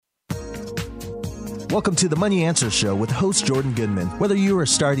Welcome to the Money Answer Show with host Jordan Goodman. Whether you are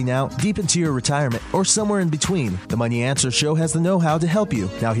starting out, deep into your retirement, or somewhere in between, the Money Answer Show has the know-how to help you.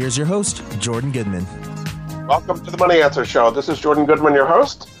 Now here's your host, Jordan Goodman. Welcome to the Money Answer Show. This is Jordan Goodman, your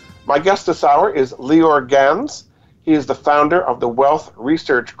host. My guest this hour is Lior Gantz. He is the founder of the Wealth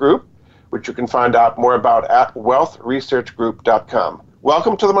Research Group, which you can find out more about at wealthresearchgroup.com.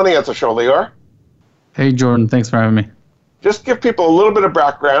 Welcome to the Money Answer Show, Lior. Hey, Jordan. Thanks for having me. Just give people a little bit of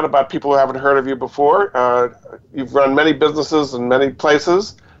background about people who haven't heard of you before. You've run many businesses in many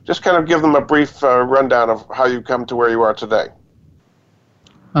places. Just kind of give them a brief rundown of how you come to where you are today.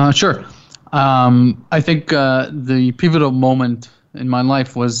 Sure. I think the pivotal moment in my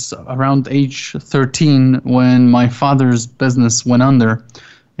life was around age 13 when my father's business went under.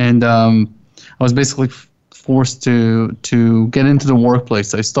 And I was basically forced to get into the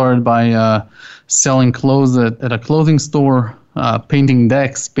workplace. I started by selling clothes at a clothing store, painting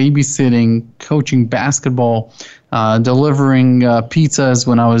decks, babysitting, coaching basketball, delivering pizzas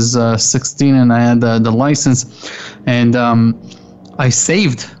when I was 16 and I had the license. And I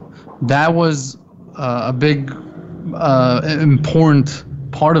saved. That was a big, important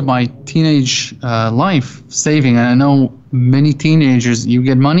part of my teenage life, saving. And I know many teenagers, you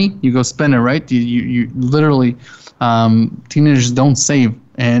get money, you go spend it, right? You literally, teenagers don't save.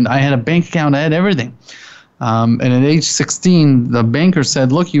 And I had a bank account, I had everything. And at age 16, the banker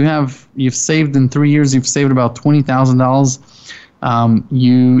said, look, you've saved in 3 years, you've saved about $20,000.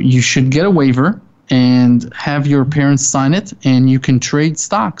 You should get a waiver and have your parents sign it, and you can trade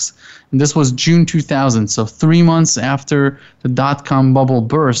stocks. And this was June 2000, so 3 months after the dot-com bubble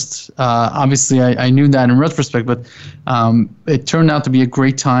burst. Obviously, I knew that in retrospect, but it turned out to be a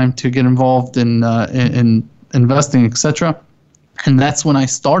great time to get involved in investing, etc. And that's when I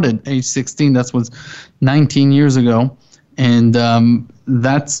started, age 16. That was 19 years ago. And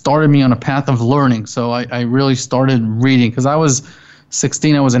that started me on a path of learning. So I really started reading because I was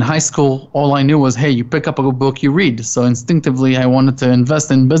 16, I was in high school. All I knew was, hey, you pick up a book, you read. So instinctively, I wanted to invest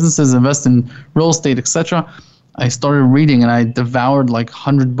in businesses, invest in real estate, etc. I started reading, and I devoured like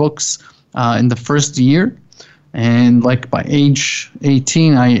 100 books in the first year. And like by age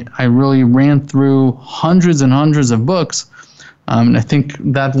 18, I really ran through hundreds and hundreds of books. And I think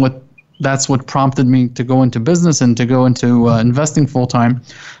that's what prompted me to go into business and to go into investing full time.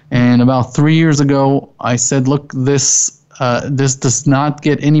 And about 3 years ago, I said, look, this does not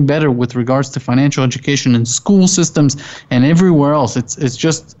get any better with regards to financial education in school systems and everywhere else. It's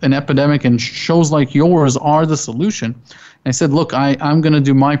just an epidemic, and shows like yours are the solution. And I said, look, I'm going to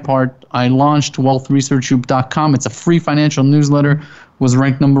do my part. I launched wealthresearchgroup.com. It's a free financial newsletter. Was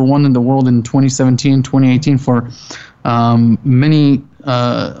ranked number 1 in the world in 2017, 2018 for many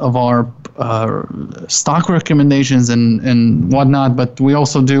of our stock recommendations and whatnot. But we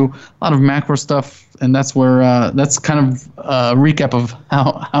also do a lot of macro stuff, and that's where that's kind of a recap of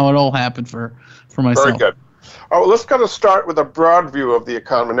how it all happened for myself. Very good. Oh, let's kind of start with a broad view of the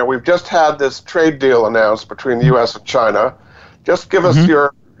economy. Now, we've just had this trade deal announced between the U.S. and China. Just give us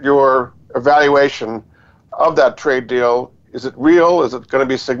your evaluation of that trade deal. Is it real? Is it going to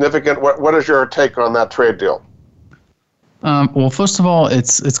be significant? What is your take on that trade deal? Well, first of all,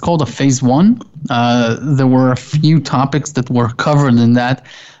 it's called a phase 1. There were a few topics that were covered in that.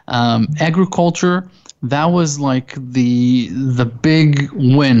 Agriculture, that was like the big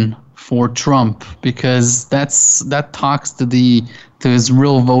win for Trump, because that talks to his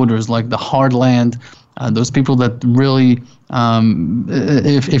real voters, like the hardland, those people that really,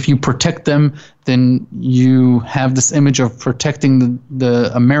 if you protect them, then you have this image of protecting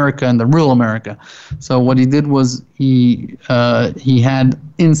the America and the real America. So what he did was he had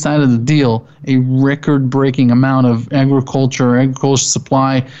inside of the deal a record-breaking amount of agriculture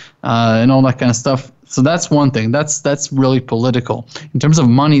supply, and all that kind of stuff. So that's one thing. That's really political. In terms of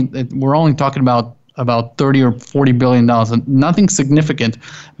money, we're only talking about $30 or $40 billion. Nothing significant,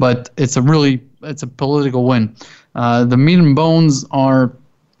 but it's a political win. The meat and bones are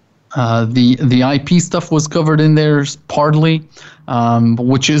the IP stuff was covered in there partly,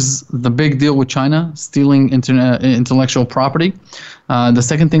 which is the big deal with China, stealing intellectual property. The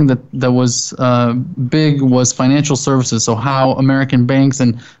second thing that was big was financial services, so how American banks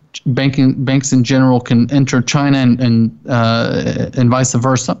and banks in general can enter China and vice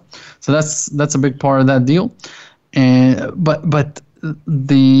versa. So that's a big part of that deal. But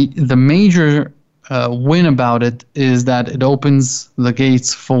the major win about it is that it opens the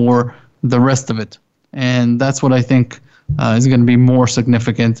gates for the rest of it, and that's what I think is going to be more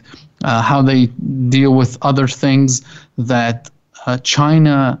significant. How they deal with other things that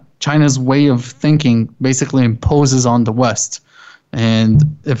China's way of thinking basically imposes on the West. And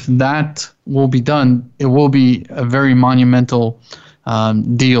if that will be done, it will be a very monumental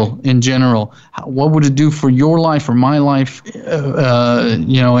deal in general. What would it do for your life or my life?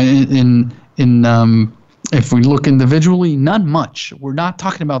 If we look individually, not much. We're not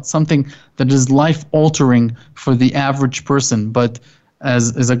talking about something that is life-altering for the average person. But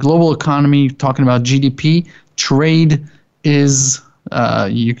as a global economy, talking about GDP, trade is,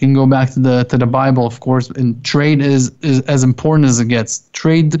 you can go back to the Bible, of course, and trade is as important as it gets.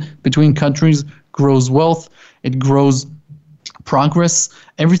 Trade between countries grows wealth. It grows progress.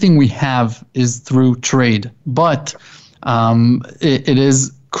 Everything we have is through trade. But it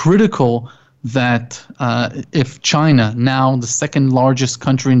is critical that if China, now the second largest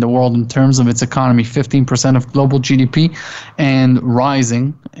country in the world in terms of its economy, 15% of global GDP, and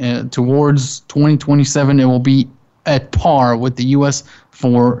rising towards 2027, it will be at par with the U.S.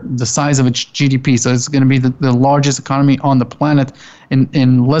 for the size of its GDP. So it's going to be the largest economy on the planet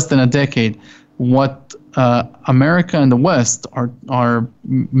in less than a decade. What America and the West are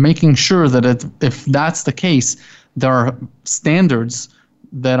making sure that if that's the case, there are standards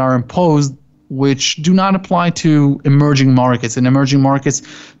that are imposed which do not apply to emerging markets. In emerging markets,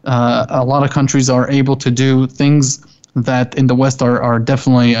 a lot of countries are able to do things that in the West are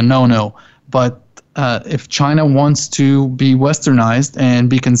definitely a no-no. But if China wants to be westernized and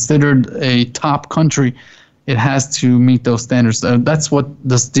be considered a top country, it has to meet those standards. That's what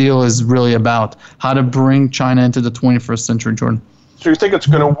this deal is really about, how to bring China into the 21st century, Jordan. So you think it's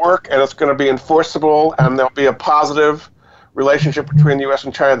going to work and it's going to be enforceable and there'll be a positive relationship between the U.S.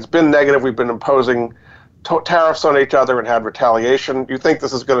 and China? It's been negative. We've been imposing tariffs on each other and had retaliation. You think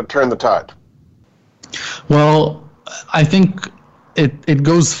this is going to turn the tide? Well, I think it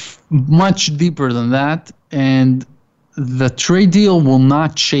goes much deeper than that, and the trade deal will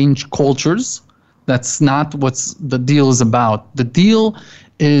not change cultures. That's not what the deal is about. The deal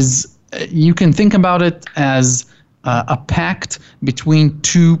is, you can think about it as a pact between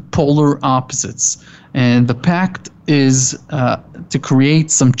two polar opposites. And the pact is to create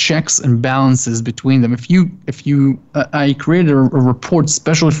some checks and balances between them. I created a report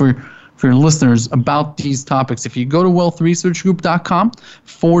especially for your listeners about these topics. If you go to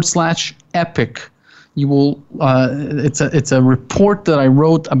wealthresearchgroup.com/epic, you will. It's a report that I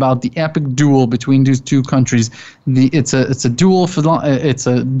wrote about the epic duel between these two countries. It's a duel. It's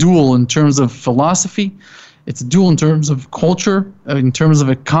a duel in terms of philosophy. It's a duel in terms of culture, in terms of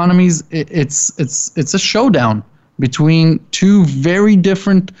economies. It's a showdown between two very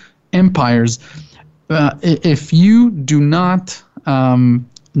different empires. If you do not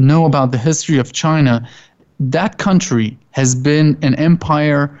know about the history of China, that country has been an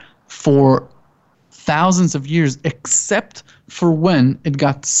empire for thousands of years, except for when it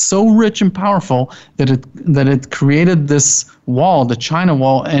got so rich and powerful that it created this wall, the China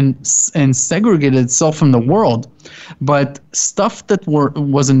Wall, and segregated itself from the world. But stuff that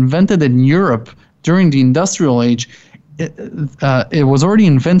was invented in Europe during the Industrial Age, it was already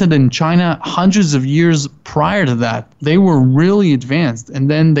invented in China hundreds of years prior to that. They were really advanced, and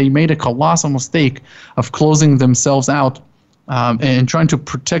then they made a colossal mistake of closing themselves out and trying to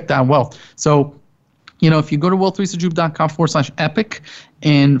protect that wealth. So, if you go to wealthresearchgroup.com/epic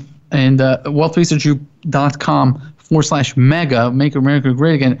and wealthresearchgroup.com/mega, Make America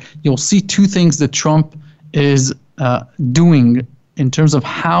Great Again, you'll see two things that Trump is doing in terms of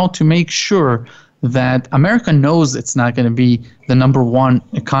how to make sure that America knows it's not going to be the number one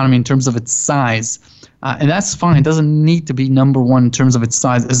economy in terms of its size. And that's fine. It doesn't need to be number one in terms of its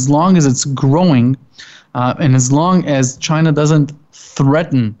size, as long as it's growing and as long as China doesn't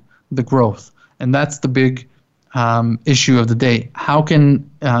threaten the growth. And that's the big issue of the day. How can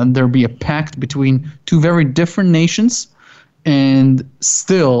there be a pact between two very different nations and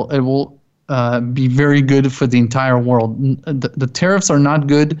still it will be very good for the entire world? The tariffs are not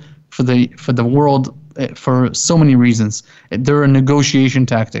good for the world for so many reasons. They're a negotiation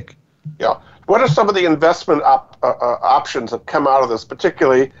tactic. Yeah. What are some of the investment options that come out of this?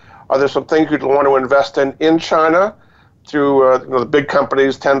 Particularly, are there some things you'd want to invest in China through the big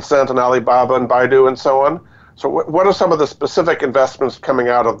companies, Tencent and Alibaba and Baidu and so on? So what are some of the specific investments coming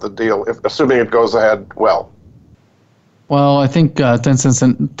out of the deal, assuming it goes ahead well? Well, I think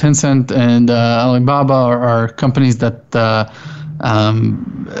Tencent and Alibaba are companies that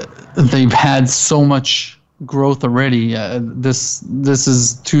they've had so much growth already. This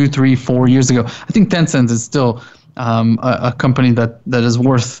is 2, 3, 4 years ago. I think Tencent is still a company that is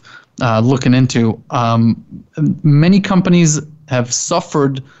worth looking into. Many companies have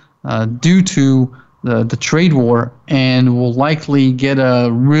suffered due to the trade war and will likely get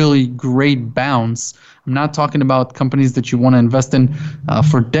a really great bounce I'm not talking about companies that you want to invest in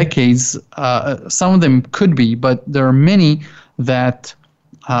for decades. Some of them could be, but there are many that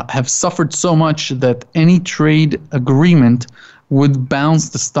have suffered so much that any trade agreement would bounce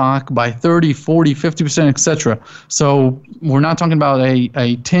the stock by 30, 40, 50%, etc. So we're not talking about a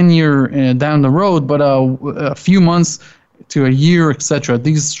 10-year down the road, but a few months to a year, etc.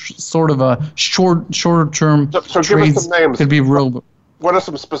 These sort of shorter-term so trades give us some names. Could be real. What are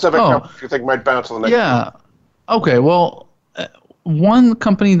some specific companies you think might bounce on the next? Yeah. Okay. Well, one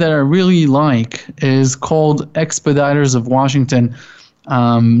company that I really like is called Expeditors of Washington.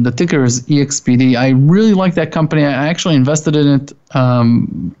 The ticker is EXPD. I really like that company. I actually invested in it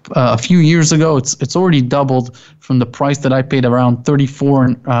a few years ago. It's already doubled from the price that I paid, around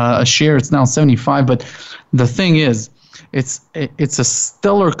 34 a share. It's now 75. But the thing is, it's a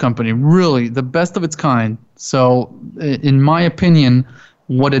stellar company, really the best of its kind. So, in my opinion,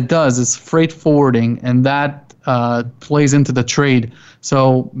 what it does is freight forwarding, and that plays into the trade.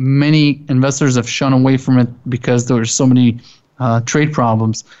 So many investors have shun away from it because there are so many trade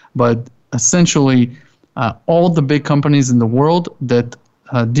problems. But essentially, all the big companies in the world that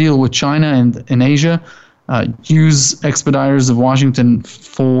deal with China and in Asia use Expeditors of Washington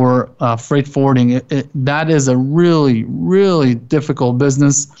for freight forwarding. That is a really, really difficult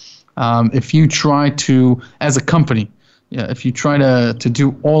business. If you try to, as a company, if you try to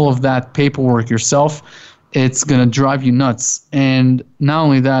do all of that paperwork yourself, it's going to drive you nuts. And not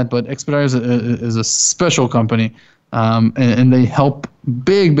only that, but Expeditors is a special company, and they help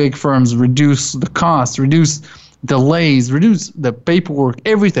big firms reduce the cost, reduce delays, reduce the paperwork,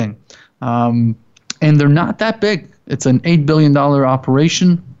 everything. And they're not that big. It's an $8 billion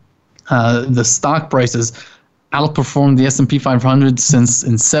operation. The stock prices outperformed the S&P 500 since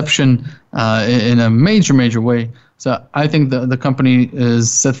inception in a major way. So I think the company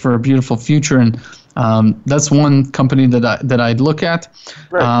is set for a beautiful future, and that's one company that I'd look at.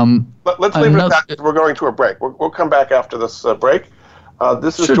 Great. Let's leave it at that. We're going to a break. We'll come back after this break.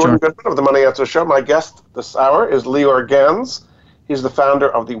 This is Jordan Goodman of the Money Answer Show. My guest this hour is Lior Gantz. He's the founder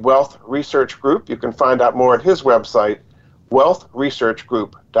of the Wealth Research Group. You can find out more at his website,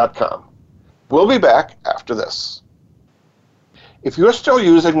 wealthresearchgroup.com. We'll be back after this. If you're still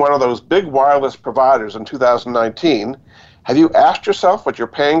using one of those big wireless providers in 2019, have you asked yourself what you're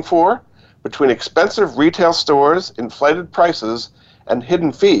paying for? Between expensive retail stores, inflated prices, and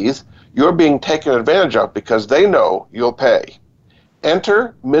hidden fees, you're being taken advantage of because they know you'll pay.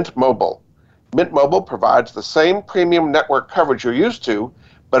 Enter Mint Mobile. Mint Mobile provides the same premium network coverage you're used to,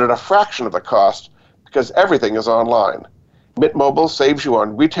 but at a fraction of the cost because everything is online. Mint Mobile saves you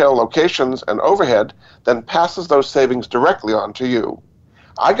on retail locations and overhead, then passes those savings directly on to you.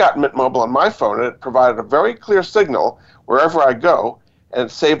 I got Mint Mobile on my phone, and it provided a very clear signal wherever I go, and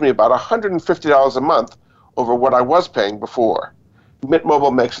it saved me about $150 a month over what I was paying before. Mint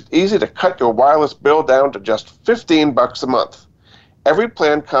Mobile makes it easy to cut your wireless bill down to just $15 a month. Every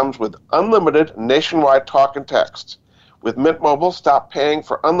plan comes with unlimited nationwide talk and text. With Mint Mobile, stop paying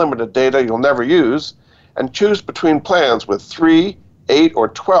for unlimited data you'll never use and choose between plans with 3, 8, or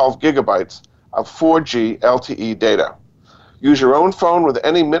 12 gigabytes of 4G LTE data. Use your own phone with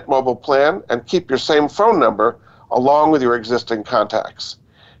any Mint Mobile plan and keep your same phone number along with your existing contacts.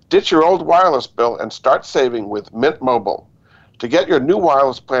 Ditch your old wireless bill and start saving with Mint Mobile. To get your new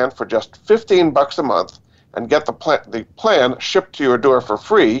wireless plan for just $15 a month and get the plan shipped to your door for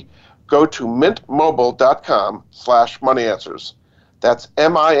free, go to mintmobile.com/moneyanswers. That's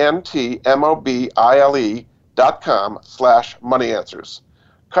mintmobile.com/moneyanswers.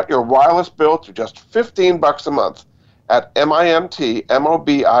 Cut your wireless bill to just $15 a month at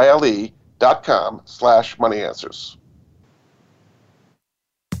mintmobile.com/moneyanswers.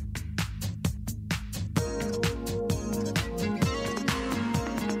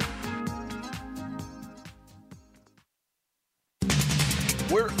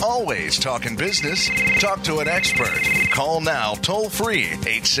 We're always talking business. Talk to an expert. Call now toll free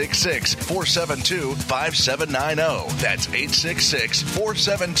 866-472-5790. That's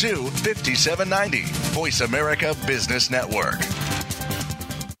 866-472-5790. Voice America Business Network.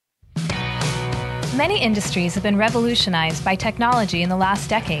 Many industries have been revolutionized by technology in the last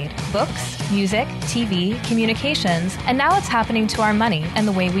decade. Books, music, TV, communications, and now it's happening to our money and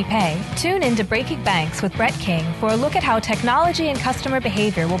the way we pay. Tune in to Breaking Banks with Brett King for a look at how technology and customer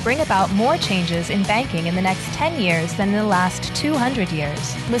behavior will bring about more changes in banking in the next 10 years than in the last 200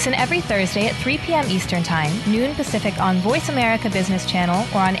 years. Listen every Thursday at 3 p.m. Eastern Time, noon Pacific on Voice America Business Channel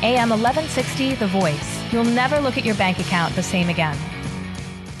or on AM 1160 The Voice. You'll never look at your bank account the same again.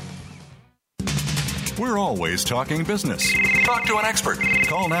 We're always talking business. Talk to an expert.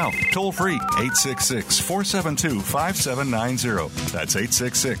 Call now, toll free, 866-472-5790. That's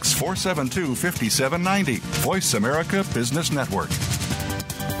 866-472-5790. Voice America Business Network.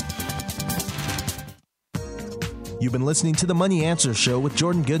 You've been listening to the Money Answer Show with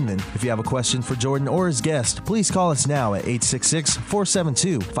Jordan Goodman. If you have a question for Jordan or his guest, please call us now at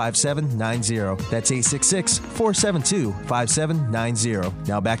 866-472-5790. That's 866-472-5790.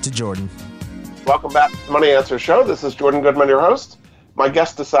 Now back to Jordan. Welcome back to the Money Answer Show. This is Jordan Goodman, your host. My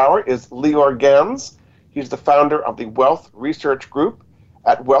guest this hour is Lior Gantz. He's the founder of the Wealth Research Group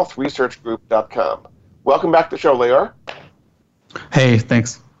at wealthresearchgroup.com. Welcome back to the show, Lior. Hey,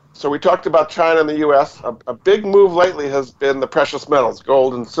 thanks. So we talked about China and the U.S. A big move lately has been the precious metals,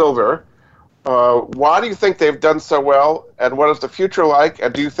 gold and silver. Why do you think they've done so well, and what is the future like,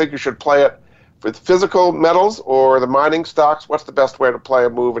 and do you think you should play it with physical metals or the mining stocks? What's the best way to play a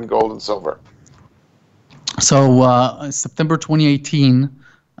move in gold and silver? So September 2018,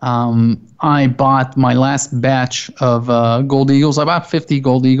 I bought my last batch of gold eagles. I bought 50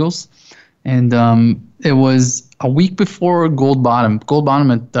 gold eagles, and it was a week before gold bottom. Gold bottom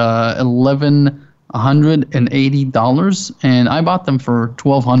at $1,180, and I bought them for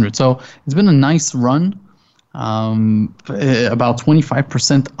 $1,200. So it's been a nice run, about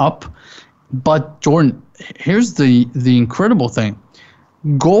 25% up. But Jordan, here's the incredible thing: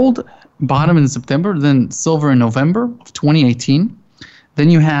 gold bottom in September, then silver in November of 2018. Then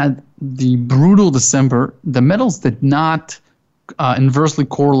you had the brutal December. The metals did not inversely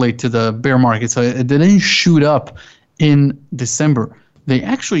correlate to the bear market, so it didn't shoot up in December. They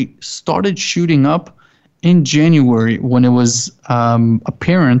actually started shooting up in January when it was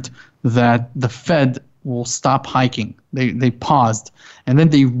apparent that the Fed will stop hiking. They paused, and then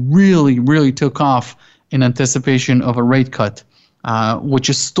they really took off in anticipation of a rate cut, which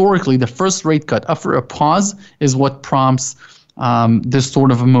historically the first rate cut after a pause is what prompts this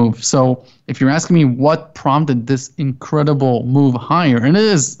sort of a move. So if you're asking me what prompted this incredible move higher, and it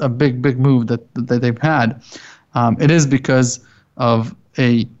is a big move that they've had, it is because of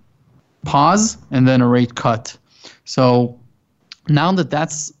a pause and then a rate cut. So now that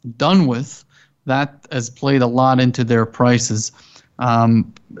that's done with, that has played a lot into their prices.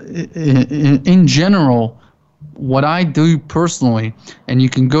 In general, what I do personally, and you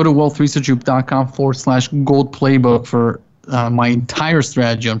can go to wealthresearchgroup.com/gold playbook for my entire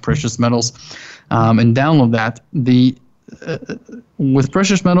strategy on precious metals, and download that. With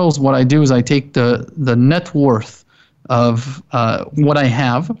precious metals, what I do is I take the net worth of what I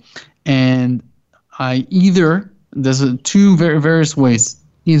have, and I there's two various ways.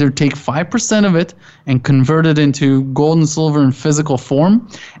 Either take 5% of it and convert it into gold and silver in physical form,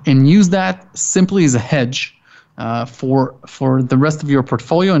 and use that simply as a hedge for the rest of your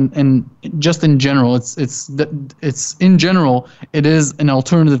portfolio, and just in general, it's in general, it is an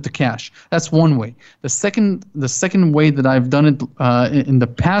alternative to cash. That's one way. The second way that I've done it in the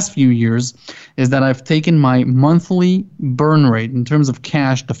past few years is that I've taken my monthly burn rate in terms of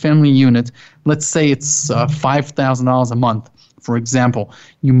cash, the family unit. Let's say it's $5,000 a month, for example.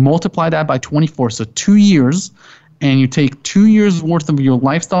 You multiply that by 24, so 2 years. And you take 2 years worth of your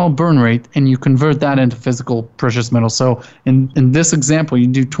lifestyle burn rate and you convert that into physical precious metals. So in this example, you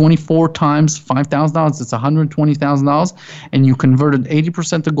do 24 times $5,000, it's $120,000, and you converted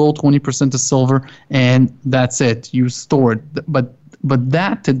 80% to gold, 20% to silver, and that's it. You store it. But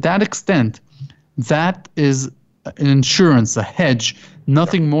that, to that extent, that is an insurance, a hedge,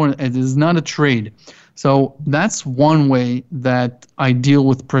 nothing more. It is not a trade. So that's one way that I deal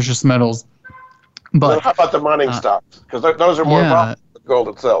with precious metals. But how about the mining stocks? Because those are more volatile than gold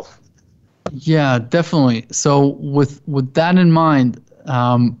itself. Yeah, definitely. So with that in mind,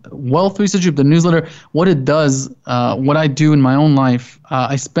 Wealth Research Group, the newsletter, what it does, what I do in my own life,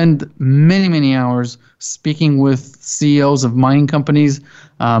 I spend many hours speaking with CEOs of mining companies,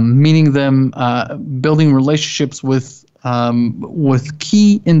 meeting them, building relationships with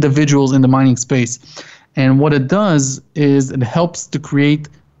key individuals in the mining space. And what it does is it helps to create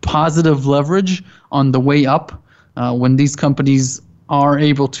positive leverage on the way up when these companies are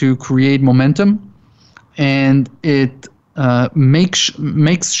able to create momentum, and it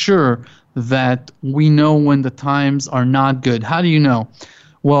makes sure that we know when the times are not good. How do you know?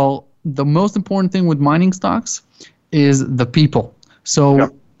 Well, the most important thing with mining stocks is the people. So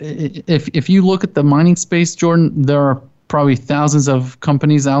if you look at the mining space, Jordan, there are probably thousands of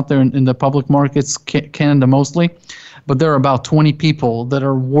companies out there in the public markets, Canada mostly, but there are about 20 people that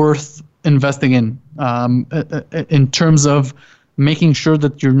are worth investing in terms of making sure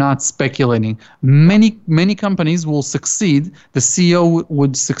that you're not speculating. Many companies will succeed. The CEO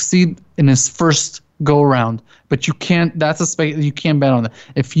would succeed in his first go around. But you can't. That's a space you can't bet on that.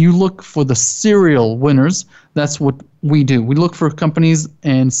 If you look for the serial winners, that's what we do. We look for companies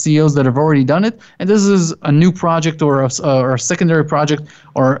and CEOs that have already done it, and this is a new project or a secondary project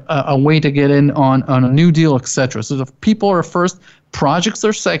or a way to get in on a new deal, etc. So the people are first, projects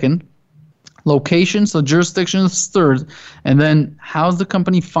are second, location, so jurisdiction is third, and then how's the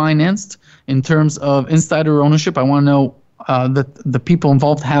company financed in terms of insider ownership. I want to know that the people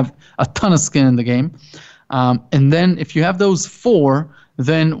involved have a ton of skin in the game. And then if you have those four,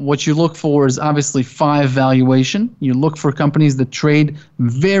 then what you look for is obviously 5, valuation. You look for companies that trade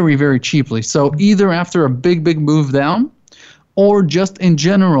very, very cheaply. So either after a big, big move down, or just in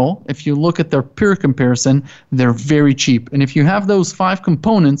general, if you look at their peer comparison, they're very cheap. And if you have those 5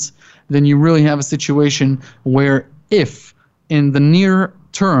 components, then you really have a situation where if in the near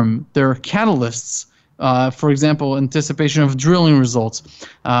term there are catalysts, for example, anticipation of drilling results,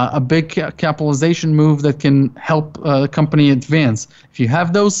 a big capitalization move that can help the company advance. If you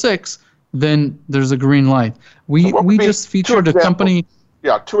have those 6, then there's a green light. We just featured a company.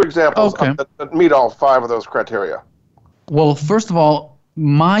 Yeah, 2 examples that meet all 5 of those criteria. Well, first of all,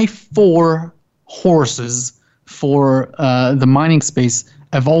 my 4 horses for the mining space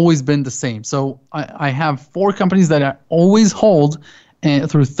have always been the same. So I have 4 companies that I always hold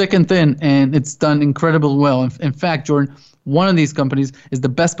through thick and thin, and it's done incredibly well. In fact, Jordan, one of these companies is the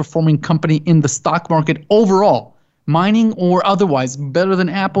best performing company in the stock market overall, mining or otherwise, better than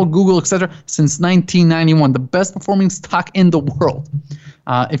Apple, Google, etc. since 1991, the best performing stock in the world.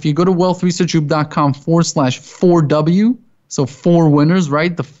 If you go to wealthresearchgroup.com/4W, so 4 winners,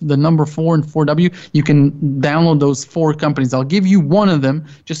 right? The number 4 and 4W. You can download those 4 companies. I'll give you one of them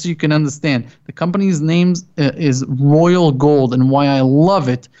just so you can understand. The company's name is Royal Gold, and why I love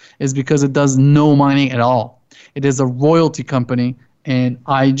it is because it does no mining at all. It is a royalty company, and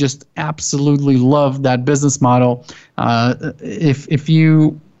I just absolutely love that business model. If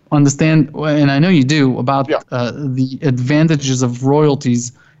you understand, and I know you do, about the advantages of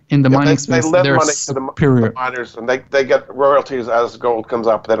royalties in the mining space, they're superior. To the miners, and they get royalties as gold comes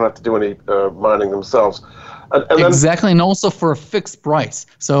up. They don't have to do any mining themselves. And exactly, and also for a fixed price.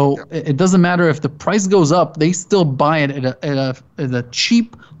 So it doesn't matter if the price goes up; they still buy it at a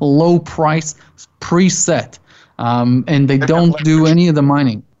cheap, low price preset, and they don't do any of the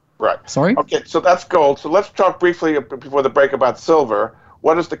mining. Right. Sorry? Okay, so that's gold. So let's talk briefly before the break about silver.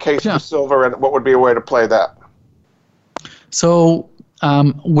 What is the case for silver, and what would be a way to play that? So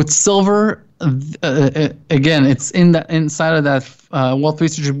with silver, again, it's inside of that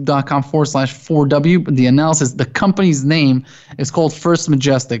wealthresearchgroup.com/4W. The analysis, the company's name is called First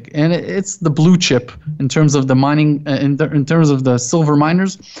Majestic, and it's the blue chip in terms of the mining, in terms of the silver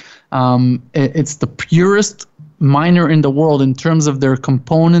miners. It's the purest miner in the world in terms of their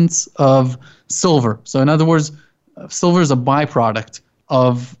components of silver. So in other words, silver is a byproduct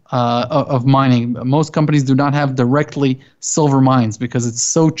of mining. Most companies do not have directly silver mines because it's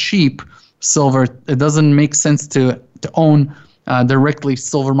so cheap. Silver, it doesn't make sense to own directly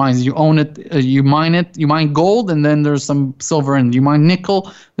silver mines. You own it, you mine gold, and then there's some silver in it. You mine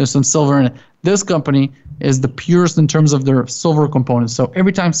nickel, there's some silver in it. This company is the purest in terms of their silver components. So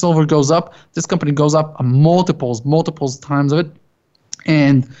every time silver goes up, this company goes up multiples times of it.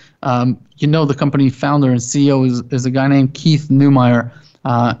 And the company founder and CEO is a guy named Keith Neumeyer,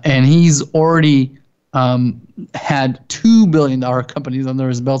 and he's already had $2 billion companies under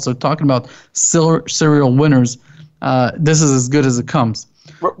his belt. So talking about serial winners, this is as good as it comes.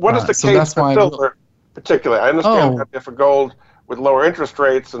 What is the case for silver particularly? I understand that for gold with lower interest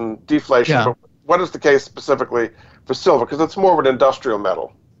rates and deflation, but what is the case specifically for silver? Because it's more of an industrial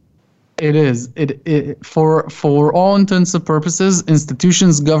metal. It is. For all intents and purposes,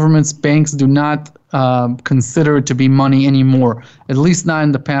 institutions, governments, banks do not consider it to be money anymore, at least not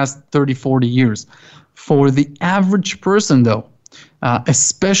in the past 30, 40 years. For the average person, though,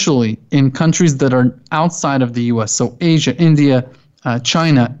 especially in countries that are outside of the U.S., so Asia, India,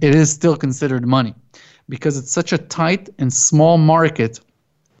 China, it is still considered money because it's such a tight and small market.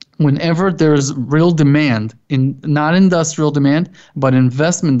 Whenever there's real demand, not industrial demand, but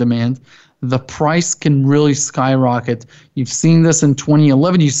investment demand, the price can really skyrocket. You've seen this in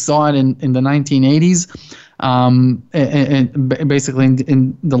 2011. You saw it in the 1980s, and basically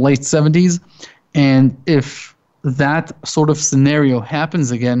in the late 70s. And if that sort of scenario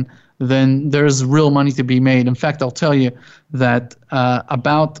happens again, then there's real money to be made. In fact, I'll tell you that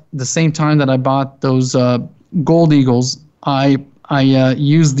about the same time that I bought those gold eagles, I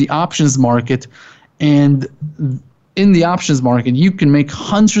used the options market, and in the options market, you can make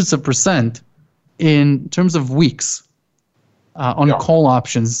hundreds of % in terms of weeks. on call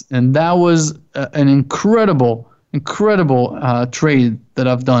options, and that was an incredible trade that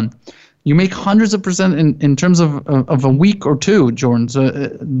I've done. You make hundreds of percent in terms of a week or two, Jordan. So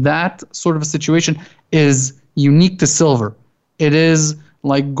that sort of a situation is unique to silver. It is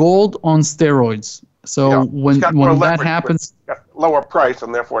like gold on steroids. So when that happens, lower price,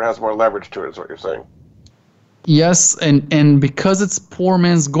 and therefore it has more leverage to it, is what you're saying. Yes, and because it's poor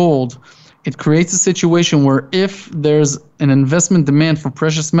man's gold, it creates a situation where if there's an investment demand for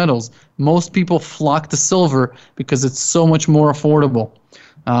precious metals, most people flock to silver because it's so much more affordable.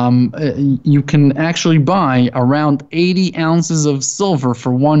 You can actually buy around 80 ounces of silver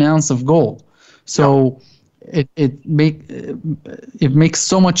for 1 ounce of gold. So it makes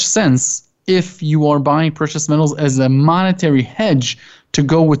so much sense if you are buying precious metals as a monetary hedge to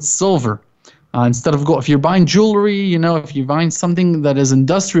go with silver instead of gold. If you're buying jewelry, if you're buying something that is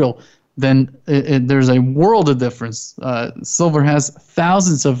industrial, then there's a world of difference. Silver has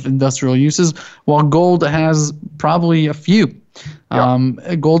thousands of industrial uses, while gold has probably a few.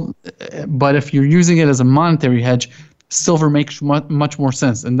 Gold, but if you're using it as a monetary hedge, silver makes much more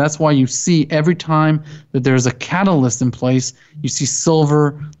sense. And that's why you see every time that there's a catalyst in place, you see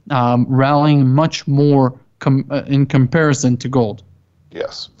silver rallying much more in comparison to gold.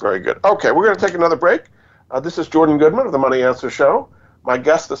 Yes, very good. Okay, we're going to take another break. This is Jordan Goodman of the Money Answer Show. My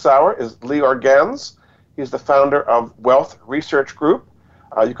guest this hour is Lior Gantz. He's the founder of Wealth Research Group.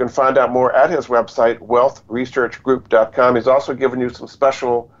 You can find out more at his website, wealthresearchgroup.com. He's also given you some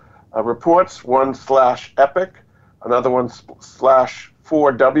special reports, one /epic, another one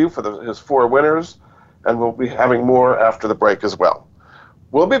 /4W for his 4 winners, and we'll be having more after the break as well.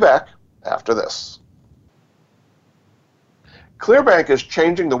 We'll be back after this. Clearbank is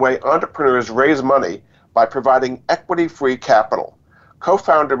changing the way entrepreneurs raise money by providing equity-free capital.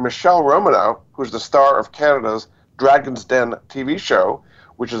 Co-founder Michelle Romanow, who's the star of Canada's Dragon's Den TV show,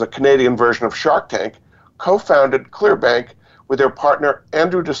 which is a Canadian version of Shark Tank, co-founded Clearbank with their partner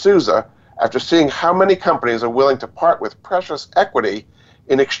Andrew D'Souza after seeing how many companies are willing to part with precious equity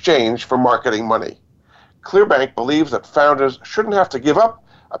in exchange for marketing money. Clearbank believes that founders shouldn't have to give up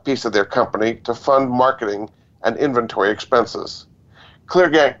a piece of their company to fund marketing and inventory expenses.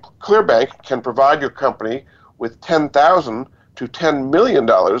 Clearbank can provide your company with $10,000 to $10 million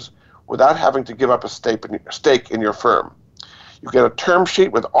without having to give up a stake in your firm. You get a term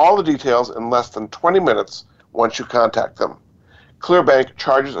sheet with all the details in less than 20 minutes once you contact them. Clearbank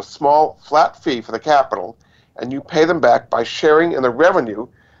charges a small flat fee for the capital, and you pay them back by sharing in the revenue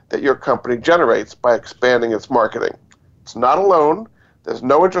that your company generates by expanding its marketing. It's not a loan. There's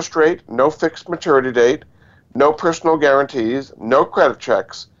no interest rate, no fixed maturity date, no personal guarantees, no credit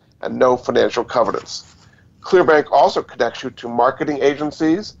checks, and no financial covenants. Clearbank also connects you to marketing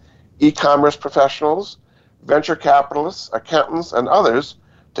agencies, e-commerce professionals, venture capitalists, accountants, and others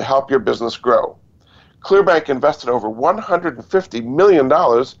to help your business grow. Clearbank invested over $150 million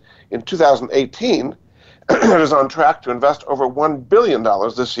in 2018 and is on track to invest over $1 billion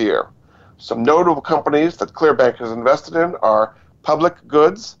this year. Some notable companies that Clearbank has invested in are Public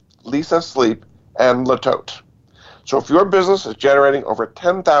Goods, Lisa Sleep, and Latote. So if your business is generating over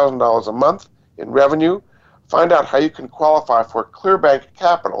 $10,000 a month in revenue, find out how you can qualify for Clearbank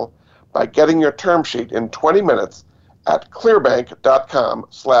Capital by getting your term sheet in 20 minutes at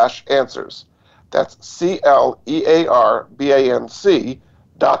clearbank.com/answers. That's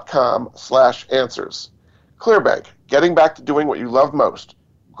CLEARBANC.com/answers. Clearbank, getting back to doing what you love most,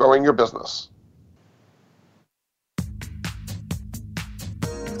 growing your business.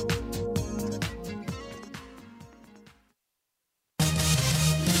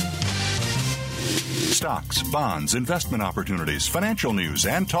 Stocks, bonds, investment opportunities, financial news,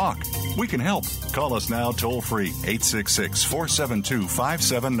 and talk. We can help. Call us now toll free,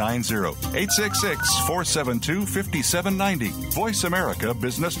 866-472-5790. 866-472-5790. Voice America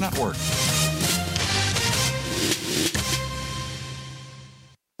Business Network.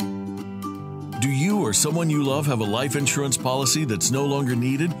 Do you or someone you love have a life insurance policy that's no longer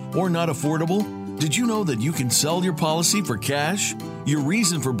needed or not affordable? Did you know that you can sell your policy for cash? Your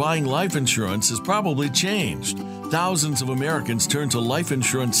reason for buying life insurance has probably changed. Thousands of Americans turn to life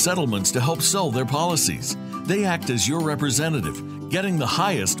insurance settlements to help sell their policies. They act as your representative, getting the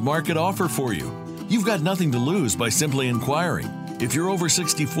highest market offer for you. You've got nothing to lose by simply inquiring. If you're over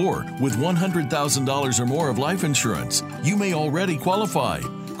 64 with $100,000 or more of life insurance, you may already qualify.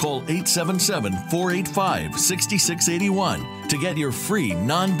 Call 877-485-6681 to get your free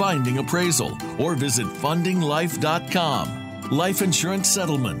non-binding appraisal or visit fundinglife.com. Life Insurance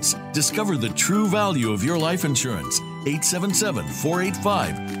Settlements. Discover the true value of your life insurance.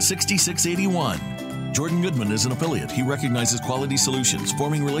 877-485-6681. Jordan Goodman is an affiliate. He recognizes quality solutions,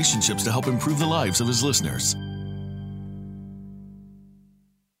 forming relationships to help improve the lives of his listeners.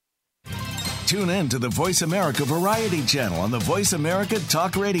 Tune in to the Voice America Variety channel on the Voice America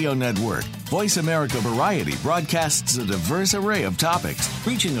Talk Radio Network. Voice America Variety broadcasts a diverse array of topics,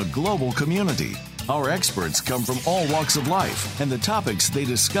 reaching a global community. Our experts come from all walks of life, and the topics they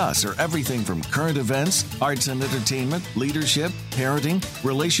discuss are everything from current events, arts and entertainment, leadership, parenting,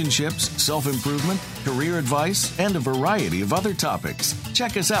 relationships, self-improvement, career advice, and a variety of other topics.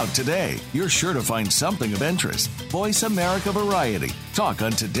 Check us out today. You're sure to find something of interest. Voice America Variety. Talk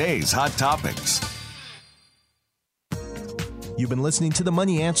on today's hot topics. You've been listening to the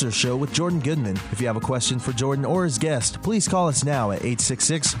Money Answer Show with Jordan Goodman. If you have a question for Jordan or his guest, please call us now at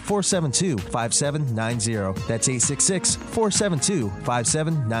 866-472-5790. That's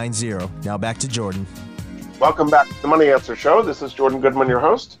 866-472-5790. Now back to Jordan. Welcome back to the Money Answer Show. This is Jordan Goodman, your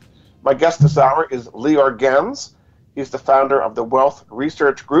host. My guest this hour is Lior Gantz. He's the founder of the Wealth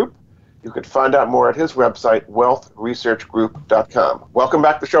Research Group. You can find out more at his website, wealthresearchgroup.com. Welcome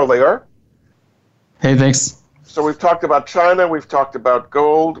back to the show, Lior. Hey, thanks. So we've talked about China, we've talked about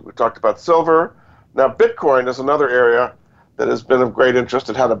gold, we've talked about silver. Now Bitcoin is another area that has been of great interest.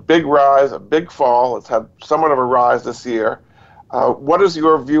 It had a big rise, a big fall. It's had somewhat of a rise this year. What is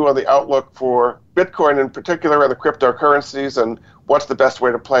your view on the outlook for Bitcoin in particular and the cryptocurrencies, and what's the best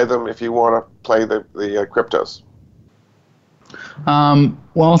way to play them if you want to play the cryptos?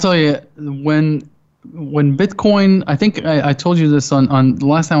 Well, I'll tell you, when Bitcoin, I think I told you this on the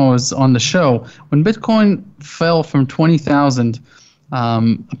last time I was on the show, when Bitcoin fell from 20,000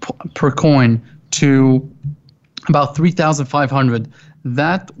 per coin to about 3,500,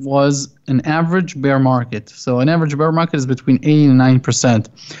 that was an average bear market. So an average bear market is between 80 and 90%.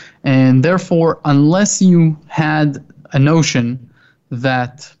 And therefore, unless you had a notion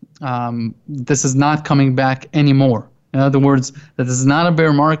that this is not coming back anymore, in other words, that this is not a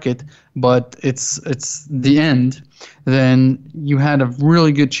bear market, but it's the end, then you had a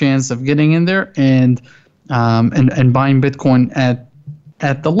really good chance of getting in there and buying Bitcoin at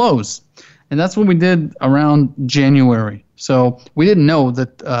the lows. And that's what we did around January. So we didn't know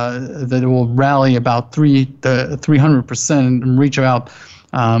that it will rally about 300% and reach about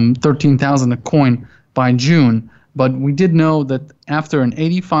 13,000 a coin by June. But we did know that after an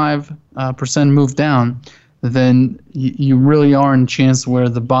 85% move down, then you really are in a chance where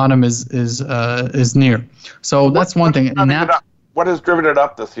the bottom is near. So that's one thing. What has driven it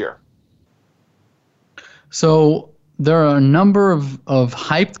up this year? So there are a number of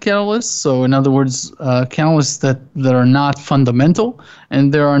hyped catalysts. So in other words, catalysts that are not fundamental,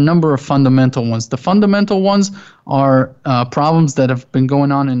 and there are a number of fundamental ones. The fundamental ones are problems that have been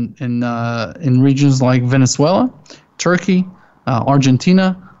going on in regions like Venezuela, Turkey,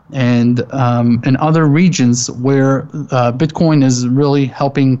 Argentina, and other regions where Bitcoin is really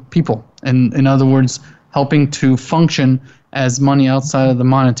helping people. And in other words, helping to function as money outside of the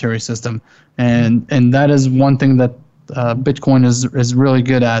monetary system. And that is one thing that Bitcoin is really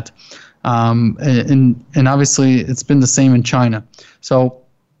good at. And obviously, it's been the same in China. So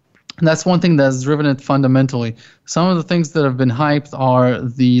that's one thing that's driven it fundamentally. Some of the things that have been hyped are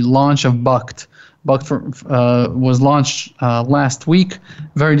the launch of Buct. Buct was launched last week.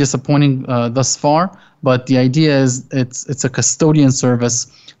 Very disappointing thus far, but the idea is it's a custodian service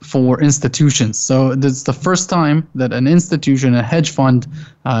for institutions. So it's the first time that an institution, a hedge fund,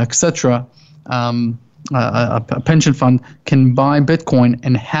 etc., a pension fund can buy Bitcoin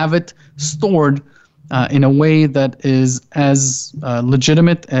and have it stored in a way that is as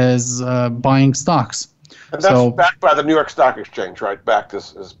legitimate as buying stocks. And that's backed by the New York Stock Exchange, right? That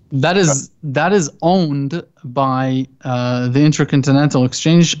is owned by the Intercontinental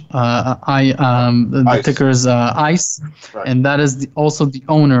Exchange. The ticker is ICE, right. And that is also the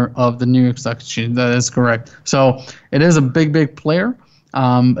owner of the New York Stock Exchange. That is correct. So it is a big player.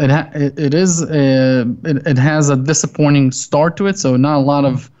 It has a disappointing start to it. So not a lot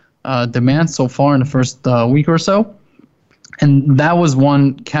of demand so far in the first week or so. And that was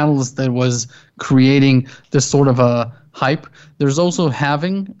one catalyst that was creating this sort of a hype. There's also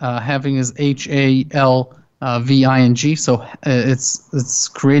halving. Halving is HALVING. So it's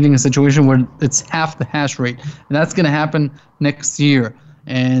creating a situation where it's half the hash rate, and that's going to happen next year.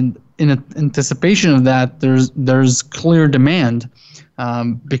 And in anticipation of that, there's clear demand,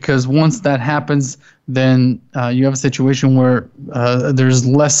 because once that happens, then you have a situation where there's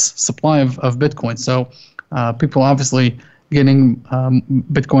less supply of Bitcoin. So people obviously getting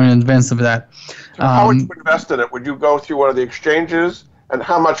Bitcoin in advance of that. So how would you invest in it? Would you go through one of the exchanges, and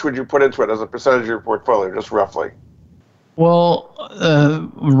how much would you put into it as a percentage of your portfolio, just roughly? Well,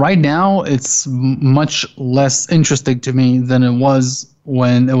 right now it's much less interesting to me than it was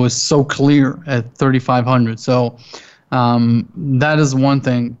when it was so clear at 3,500. So that is one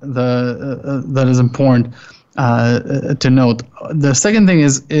thing that is important to note. The second thing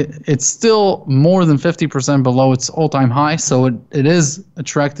is it's still more than 50% below its all-time high, so it is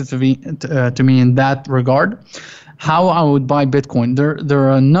attractive to me in that regard. How I would buy Bitcoin. There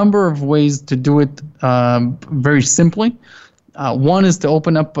are a number of ways to do it very simply. One is to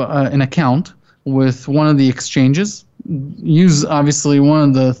open up an account with one of the exchanges. Use obviously one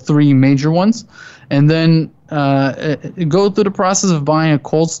of the three major ones, and then go through the process of buying a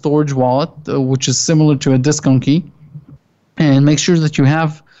cold storage wallet, which is similar to a discount key, and make sure that you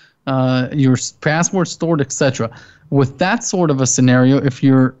have your password stored, etc. With that sort of a scenario, if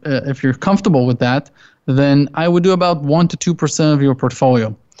you're comfortable with that, then I would do about 1 to 2% of your portfolio.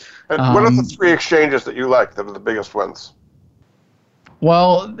 And what are the three exchanges that you like that are the biggest ones?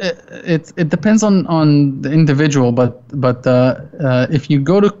 Well, it depends on the individual, but if you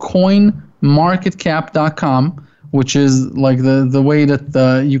go to coinmarketcap.com, which is like the way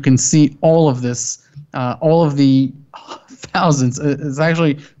that you can see all of this, all of the thousands, it's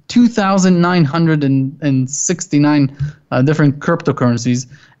actually 2,969 different cryptocurrencies,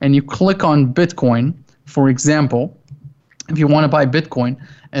 and you click on Bitcoin, for example, if you want to buy Bitcoin,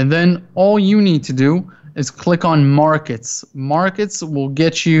 and then all you need to do is click on markets. Markets will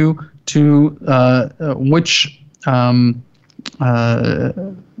get you to which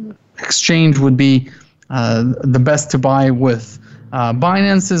exchange would be the best to buy with.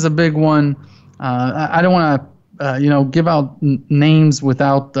 Binance is a big one. I don't want to give out names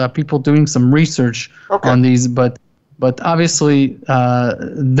without people doing some research on these, but obviously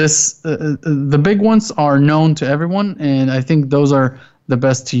the big ones are known to everyone, and I think those are the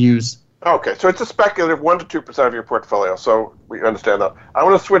best to use. Okay, so it's a speculative 1 to 2% of your portfolio, so we understand that. I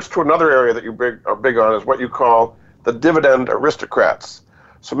want to switch to another area that you are big on, is what you call the dividend aristocrats.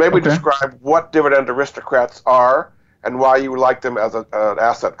 So maybe describe what dividend aristocrats are and why you like them as an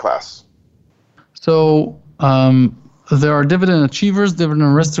asset class. So there are dividend achievers,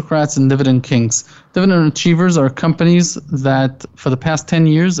 dividend aristocrats, and dividend kings. Dividend achievers are companies that for the past 10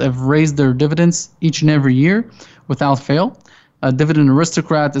 years have raised their dividends each and every year without fail. A dividend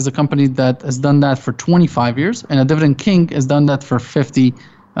aristocrat is a company that has done that for 25 years, and a dividend king has done that for 50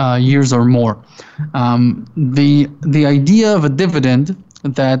 years or more. The idea of a dividend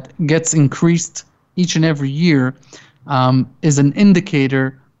that gets increased each and every year is an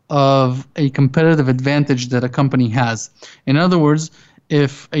indicator of a competitive advantage that a company has. In other words,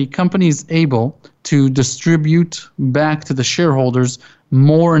 if a company is able to distribute back to the shareholders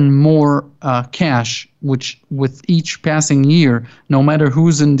more and more cash, which with each passing year, no matter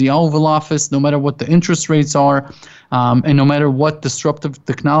who's in the Oval Office, no matter what the interest rates are, and no matter what disruptive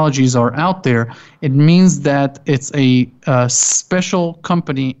technologies are out there, it means that it's a special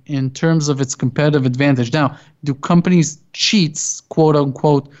company in terms of its competitive advantage. Now, do companies cheat, quote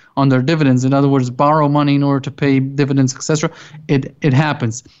unquote, on their dividends? In other words, borrow money in order to pay dividends, etc. It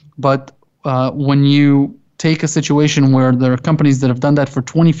happens. But when you take a situation where there are companies that have done that for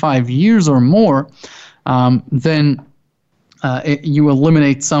 25 years or more, then you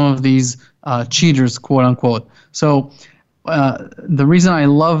eliminate some of these cheaters, quote unquote. So the reason I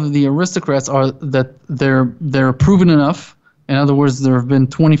love the aristocrats are that they're proven enough. In other words, there have been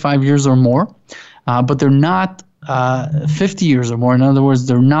 25 years or more, but they're not 50 years or more. In other words,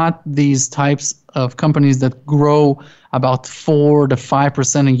 they're not these types of companies that grow about 4 to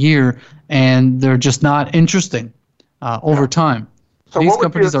 5% a year, and they're just not interesting over time. So these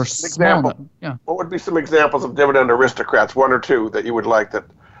companies are small. What would be some examples of dividend aristocrats, one or two, that you would like, that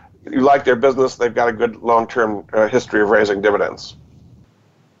you like their business, they've got a good long-term history of raising dividends?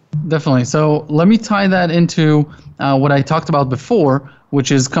 Definitely. So let me tie that into what I talked about before,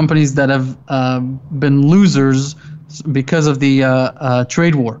 which is companies that have been losers because of the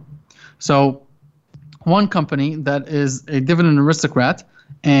trade war. So one company that is a dividend aristocrat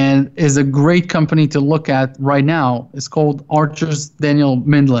and is a great company to look at right now is called Archer's Daniel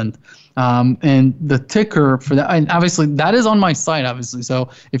Midland. And the ticker for that, and obviously that is on my site, obviously. So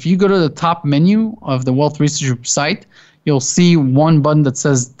if you go to the top menu of the Wealth Research Group site, you'll see one button that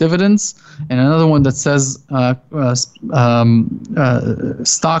says dividends and another one that says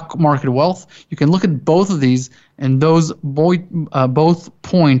stock market wealth. You can look at both of these, and those both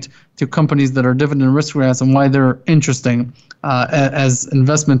point to companies that are dividend aristocrats and why they're interesting as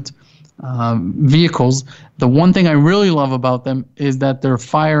investment vehicles. The one thing I really love about them is that they're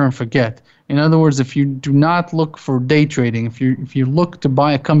fire and forget. In other words, if you do not look for day trading, if you look to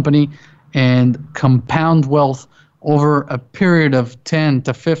buy a company and compound wealth over a period of 10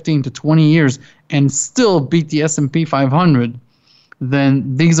 to 15 to 20 years and still beat the S&P 500,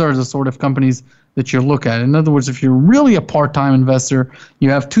 then these are the sort of companies that you look at. In other words, if you're really a part-time investor, you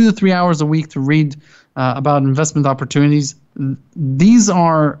have 2 to 3 hours a week to read about investment opportunities, these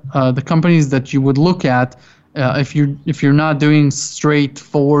are the companies that you would look at if you're not doing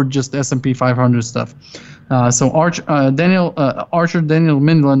straightforward just S&P 500 stuff. So Archer Daniel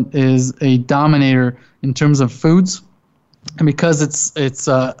Midland is a dominator in terms of foods, and because it's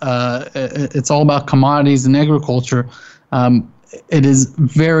all about commodities and agriculture, it is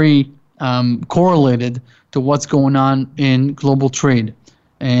very correlated to what's going on in global trade,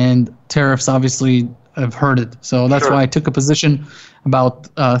 and tariffs obviously have hurt it. So that's why I took a position about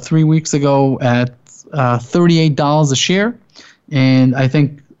 3 weeks ago at $38 a share, and I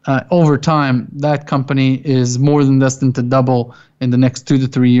think over time that company is more than destined to double in the next 2 to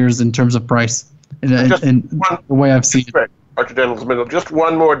 3 years in terms of price. And the way I've seen it. Archer Daniels Midland, just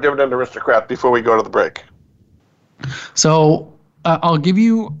one more dividend aristocrat before we go to the break. So I'll give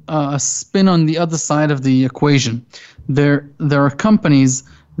you a spin on the other side of the equation. There are companies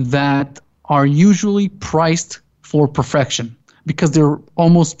that are usually priced for perfection because they're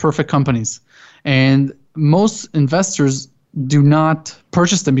almost perfect companies. And most investors do not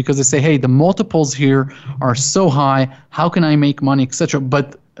purchase them because they say, hey, the multiples here are so high, how can I make money, etc.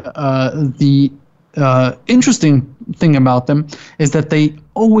 But the interesting thing about them is that they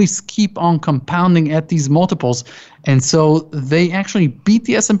always keep on compounding at these multiples, and so they actually beat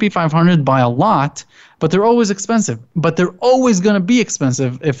the S&P 500 by a lot, but they're always expensive. But they're always going to be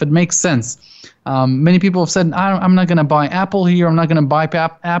expensive if it makes sense. Many people have said, I'm not going to buy Apple here, I'm not going to buy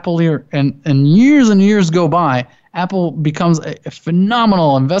Apple here, and years go by. Apple becomes a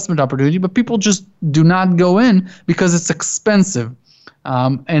phenomenal investment opportunity, but people just do not go in because it's expensive.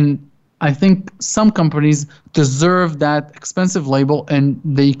 And I think some companies deserve that expensive label, and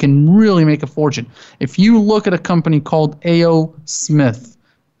they can really make a fortune. If you look at a company called A.O. Smith,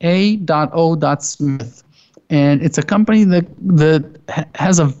 A.O. Smith, and it's a company that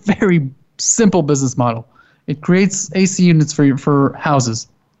has a very simple business model. It creates AC units for houses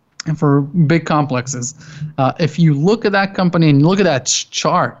and for big complexes. If you look at that company and look at that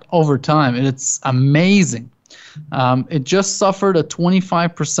chart over time, it's amazing. It just suffered a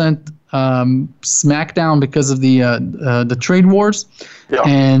 25% smackdown because of the trade wars,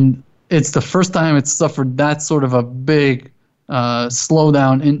 and it's the first time it's suffered that sort of a big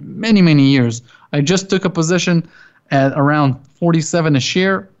slowdown in many years. I just took a position at around 47 a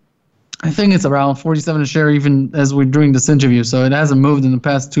share. I think it's around 47 a share even as we're doing this interview, so it hasn't moved in the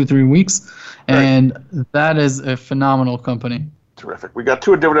past 2-3 weeks, and that is a phenomenal company. Terrific. We got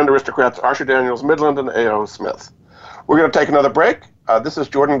two dividend aristocrats, Archer Daniels Midland and A.O. Smith. We're going to take another break. This is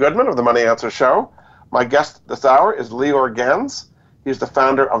Jordan Goodman of the Money Answer Show. My guest this hour is Lior Gantz. He's the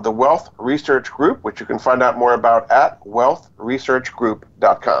founder of the Wealth Research Group, which you can find out more about at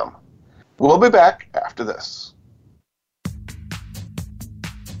wealthresearchgroup.com. We'll be back after this.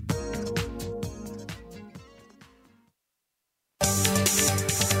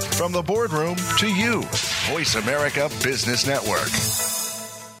 From the boardroom to you, Voice America Business Network.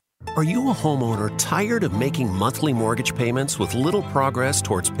 Are you a homeowner tired of making monthly mortgage payments with little progress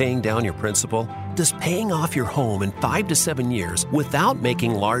towards paying down your principal? Does paying off your home in 5 to 7 years without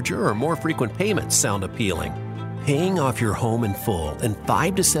making larger or more frequent payments sound appealing? Paying off your home in full in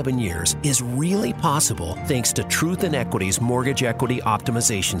 5 to 7 years is really possible thanks to Truth in Equity's Mortgage Equity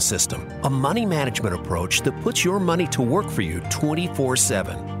Optimization System, a money management approach that puts your money to work for you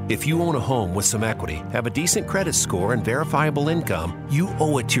 24/7. If you own a home with some equity, have a decent credit score, and verifiable income, you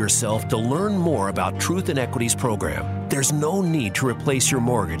owe it to yourself to learn more about Truth in Equity's program. There's no need to replace your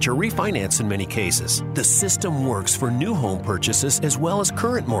mortgage or refinance in many cases. The system works for new home purchases as well as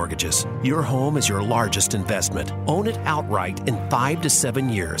current mortgages. Your home is your largest investment. Own it outright in 5 to 7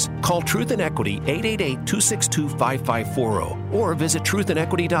 years. Call Truth in Equity 888-262-5540 or visit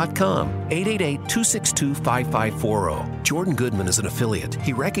truthinequity.com 888-262-5540. Jordan Goodman is an affiliate.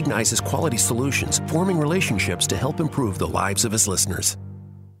 He recognizes quality solutions, forming relationships to help improve the lives of his listeners.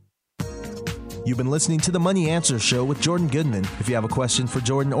 You've been listening to The Money Answer Show with Jordan Goodman. If you have a question for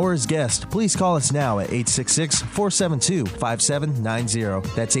Jordan or his guest, please call us now at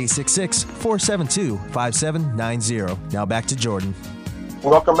 866-472-5790. That's 866-472-5790. Now back to Jordan.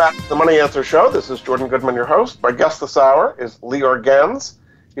 Welcome back to The Money Answer Show. This is Jordan Goodman, your host. My guest this hour is Lior Gantz.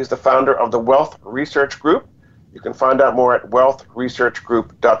 He's the founder of the Wealth Research Group. You can find out more at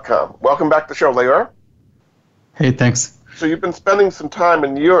wealthresearchgroup.com. Welcome back to the show, Lior. Hey, thanks. So you've been spending some time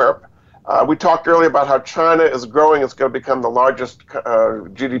in Europe. We talked earlier about how China is growing. It's going to become the largest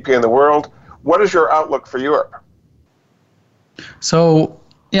GDP in the world. What is your outlook for Europe? So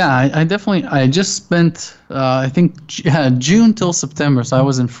yeah, I just spent I think June till September. So I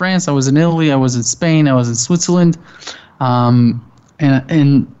was in France, I was in Italy, I was in Spain, I was in Switzerland, and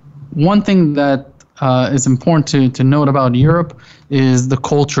one thing that is important to note about Europe is the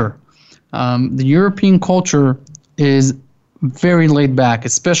culture. The European culture is very laid back,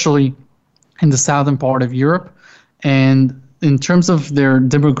 especially in the southern part of Europe, and in terms of their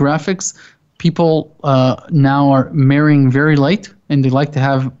demographics, people now are marrying very late, and they like to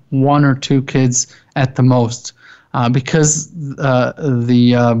have 1 or 2 kids at the most, because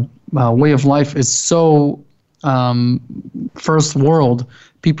the way of life is so first world.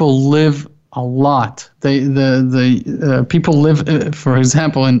 People live a lot. People live, for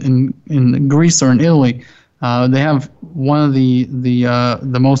example, in Greece or in Italy, they have one of the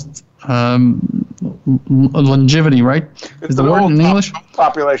most longevity, right? It's Is the word in English?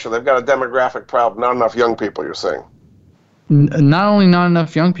 Population. They've got a demographic problem. Not enough young people, you're saying. Not only not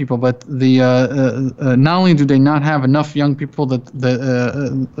enough young people, but not only do they not have enough young people, that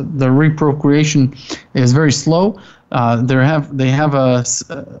the reprocreation is very slow. They have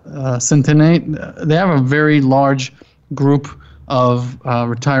a very large group of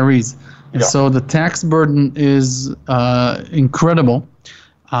retirees, and so the tax burden is incredible.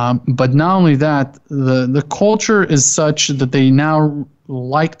 But not only that, the culture is such that they now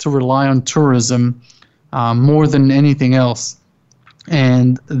like to rely on tourism more than anything else.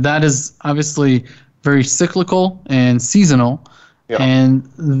 And that is obviously very cyclical and seasonal. Yeah. And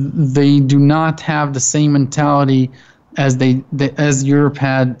they do not have the same mentality as as Europe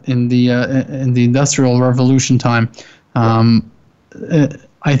had in the Industrial Revolution time.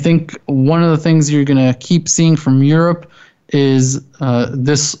 I think one of the things you're going to keep seeing from Europe is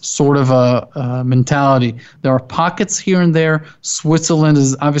this sort of a mentality. There are pockets here and there. Switzerland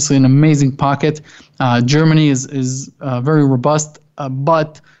is obviously an amazing pocket. Germany is very robust,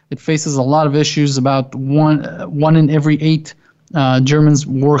 but it faces a lot of issues. About one in every 8 Germans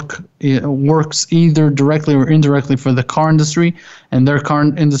works either directly or indirectly for the car industry, and their car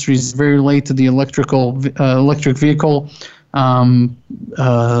industry is very late to the electric vehicle. I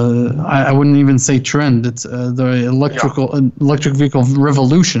wouldn't even say trend. It's the electric vehicle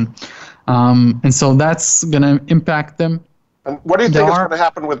revolution, and so that's going to impact them. And what do you think is going to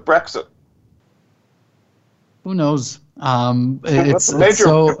happen with Brexit? Who knows? It's a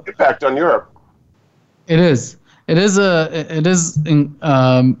major impact on Europe. It is. It is a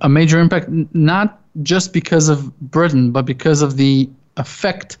major impact, not just because of Britain, but because of the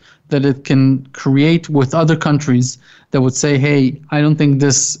effect that it can create with other countries that would say, hey, I don't think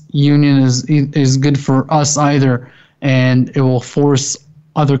this union is good for us either, and it will force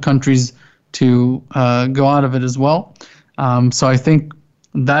other countries to go out of it as well. So I think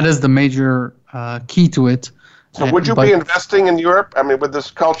that is the major key to it. So would you be investing in Europe? I mean, with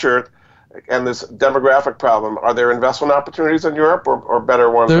this culture and this demographic problem, are there investment opportunities in Europe or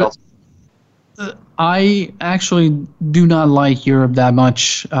better ones elsewhere? I actually do not like Europe that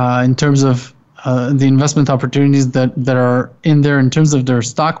much in terms of the investment opportunities that are in there in terms of their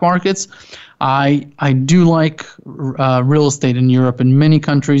stock markets. I do like real estate in Europe. In many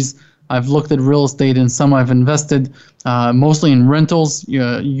countries, I've looked at real estate, and some I've invested mostly in rentals.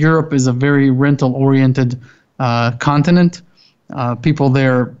 Europe is a very rental-oriented continent. People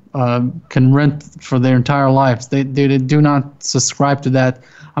there can rent for their entire lives. They do not subscribe to that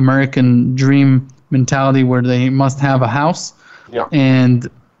American dream mentality where they must have a house. Yeah. And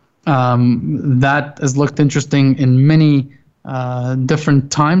that has looked interesting in many different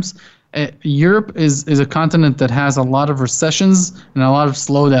times. Europe is a continent that has a lot of recessions and a lot of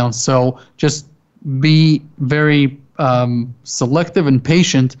slowdowns. So just be very selective and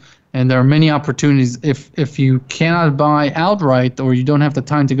patient. And there are many opportunities. If you cannot buy outright, or you don't have the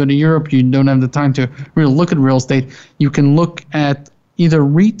time to go to Europe, you don't have the time to really look at real estate, you can look at either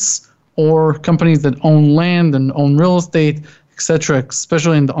REITs or companies that own land and own real estate, etc.,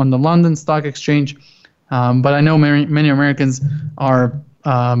 especially on the London Stock Exchange. But I know many Americans are,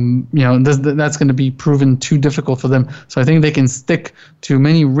 that's going to be proven too difficult for them. So I think they can stick to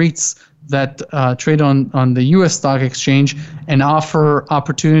many REITs that trade on the U.S. Stock Exchange and offer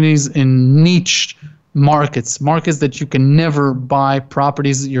opportunities in niche markets that you can never buy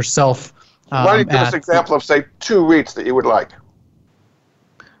properties yourself. Why don't you give us an example of, say, 2 REITs that you would like?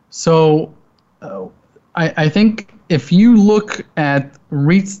 So I think if you look at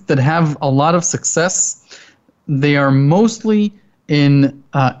REITs that have a lot of success, they are mostly in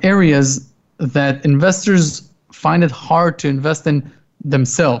areas that investors find it hard to invest in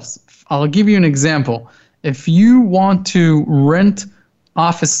themselves. I'll give you an example. If you want to rent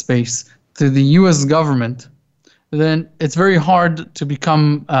office space to the U.S. government, then it's very hard to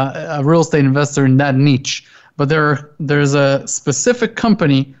become a real estate investor in that niche. But there's a specific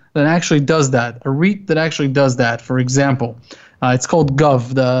company that actually does that, a REIT that actually does that. For example, it's called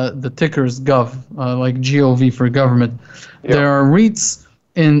Gov. The ticker is Gov, like GOV for government. Yep. There are REITs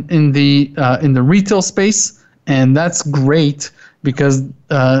in the retail space, and that's great because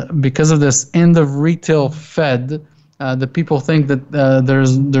of this end of retail Fed. The people think that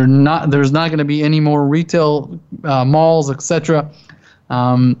there's not going to be any more retail malls, etc.,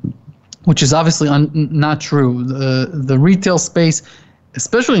 which is obviously not true. The retail space,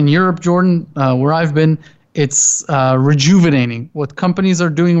 especially in Europe, Jordan, where I've been, it's rejuvenating. What companies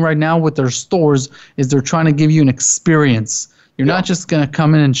are doing right now with their stores is they're trying to give you an experience. You're not just going to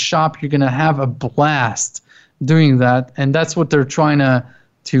come in and shop. You're going to have a blast doing that, and that's what they're trying to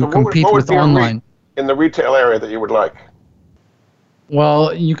compete with online. In the retail area that you would like?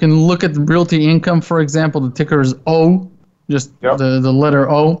 Well, you can look at the Realty Income, for example. The ticker is O, just the letter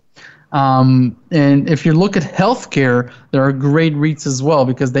O. And if you look at healthcare, there are great REITs as well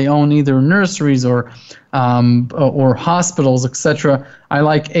because they own either nurseries or hospitals, etc. I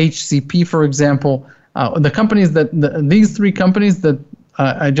like HCP, for example. The companies these three companies that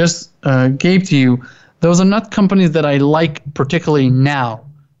I just gave to you, those are not companies that I like particularly now.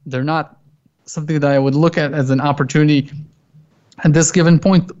 They're not something that I would look at as an opportunity at this given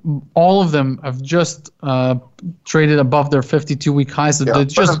point. All of them have just traded above their 52-week highs, so they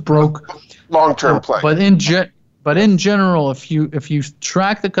just broke. Long-term play. But in general, if you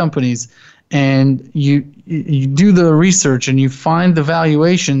track the companies and you do the research and you find the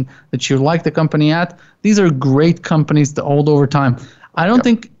valuation that you like the company at, these are great companies to hold over time. I don't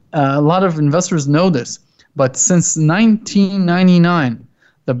think a lot of investors know this, but since 1999,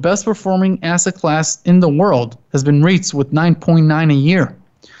 the best performing asset class in the world has been REITs with 9.9 a year.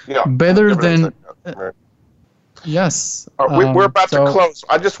 Yeah, better than yes. We're about to close.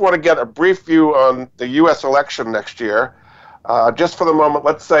 I just want to get a brief view on the U.S. election next year. Just for the moment,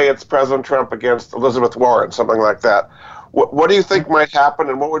 let's say it's President Trump against Elizabeth Warren, something like that. What do you think might happen,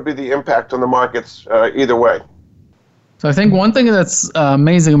 and what would be the impact on the markets either way? So I think one thing that's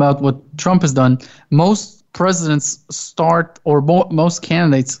amazing about what Trump has done, most presidents most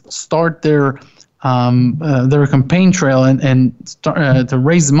candidates start their campaign trail and start to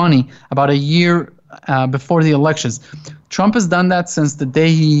raise money about a year before the elections. Trump has done that since the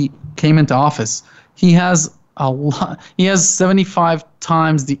day he came into office. He has 75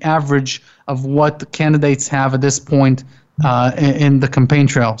 times the average of what the candidates have at this point in the campaign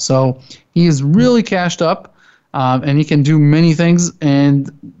trail. So he is really cashed up. And he can do many things, and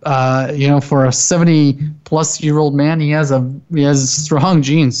for a 70-plus-year-old man, he has strong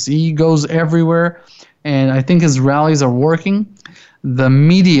genes. He goes everywhere, and I think his rallies are working. The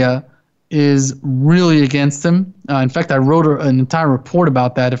media is really against him. In fact, I wrote an entire report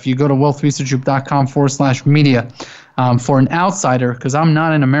about that. If you go to wealthresearchgroup.com/media, for an outsider, because I'm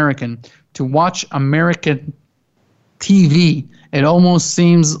not an American, to watch American TV, it almost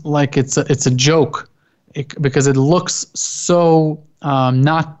seems like it's a joke. Because it looks so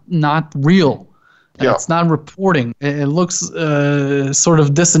not real. It's not reporting. It looks sort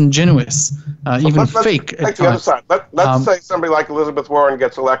of disingenuous, even fake. Let's take the other side. Let's say somebody like Elizabeth Warren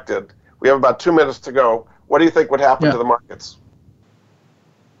gets elected. We have about 2 minutes to go. What do you think would happen to the markets?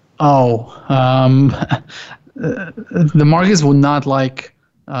 The markets would not like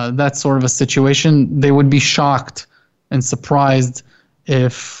that sort of a situation. They would be shocked and surprised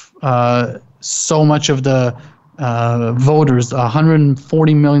if so much of the voters,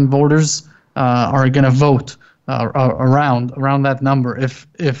 140 million voters, are going to vote around that number. If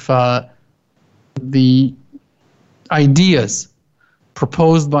the ideas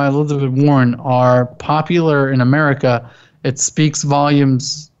proposed by Elizabeth Warren are popular in America, it speaks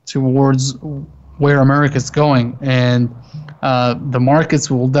volumes towards where America is going, and the markets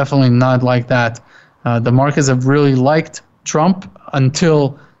will definitely not like that. The markets have really liked Trump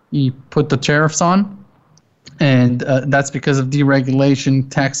until he put the tariffs on, and that's because of deregulation,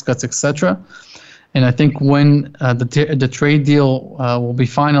 tax cuts, etc. And I think when the trade deal will be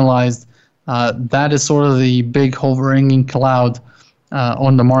finalized, that is sort of the big hovering cloud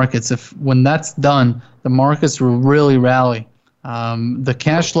on the markets. When that's done, the markets will really rally. The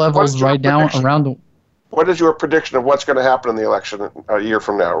cash levels right now around the... What is your prediction of what's going to happen in the election a year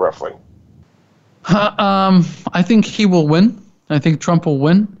from now, roughly? I think he will win. I think Trump will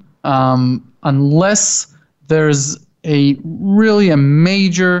win. Unless there's a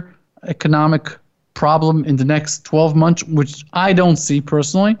major economic problem in the next 12 months, which I don't see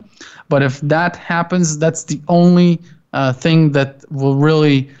personally. But if that happens, that's the only thing that will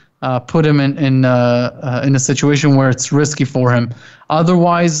really put him in a situation where it's risky for him.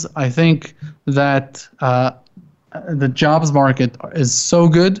 Otherwise, I think that the jobs market is so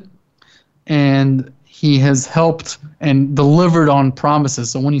good, and he has helped and delivered on promises.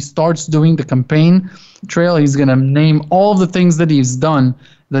 So when he starts doing the campaign trail, he's going to name all of the things that he's done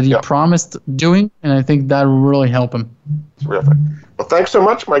that he promised doing, and I think that will really help him. Terrific. Well, thanks so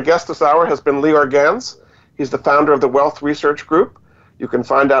much. My guest this hour has been Lior Gantz. He's the founder of the Wealth Research Group. You can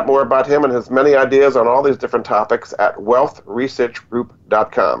find out more about him and his many ideas on all these different topics at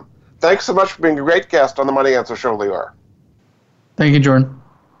wealthresearchgroup.com. Thanks so much for being a great guest on the Money Answer Show, Lior. Thank you, Jordan.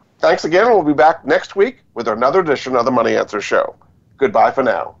 Thanks again, and we'll be back next week with another edition of the Money Answer Show. Goodbye for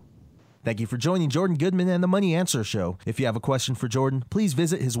now. Thank you for joining Jordan Goodman and the Money Answer Show. If you have a question for Jordan, please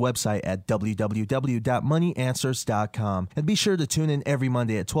visit his website at www.moneyanswers.com. And be sure to tune in every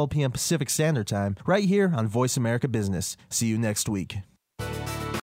Monday at 12 p.m. Pacific Standard Time right here on Voice America Business. See you next week.